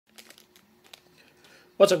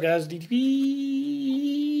What's up, guys?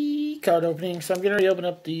 DTP card opening. So I'm getting ready to open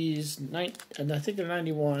up these, and I think they're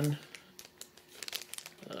 91.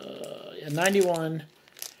 91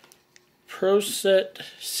 Pro Set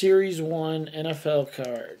Series 1 NFL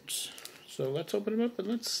cards. So let's open them up and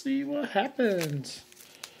let's see what happens.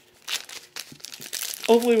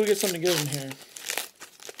 Hopefully we get something good in here.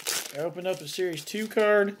 I opened up a Series 2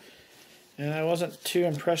 card, and I wasn't too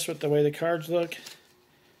impressed with the way the cards look.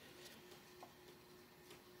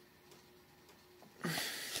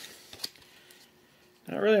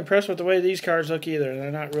 Not really impressed with the way these cards look either.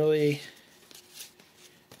 They're not really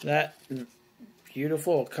that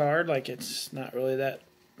beautiful card. Like, it's not really that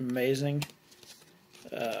amazing.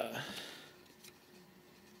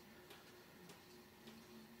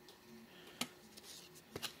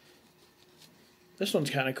 This one's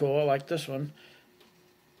kind of cool. I like this one.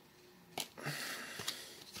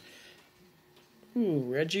 Ooh,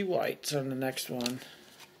 Reggie White's on the next one.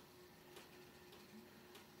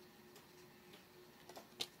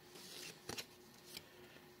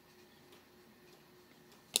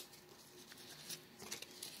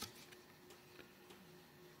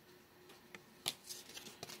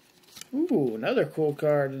 Ooh, another cool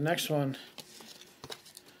card. The next one,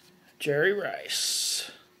 Jerry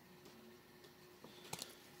Rice.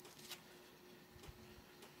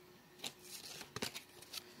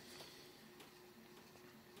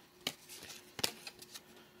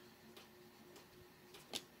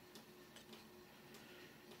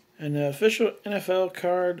 And the official NFL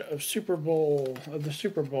card of the Super Bowl,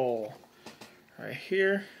 right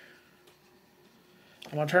here.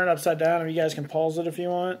 I'm gonna turn it upside down, and you guys can pause it if you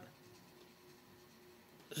want,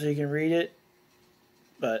 so you can read it.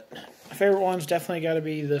 But my favorite one's definitely got to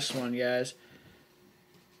be this one, guys.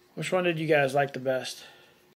 Which one did you guys like the best?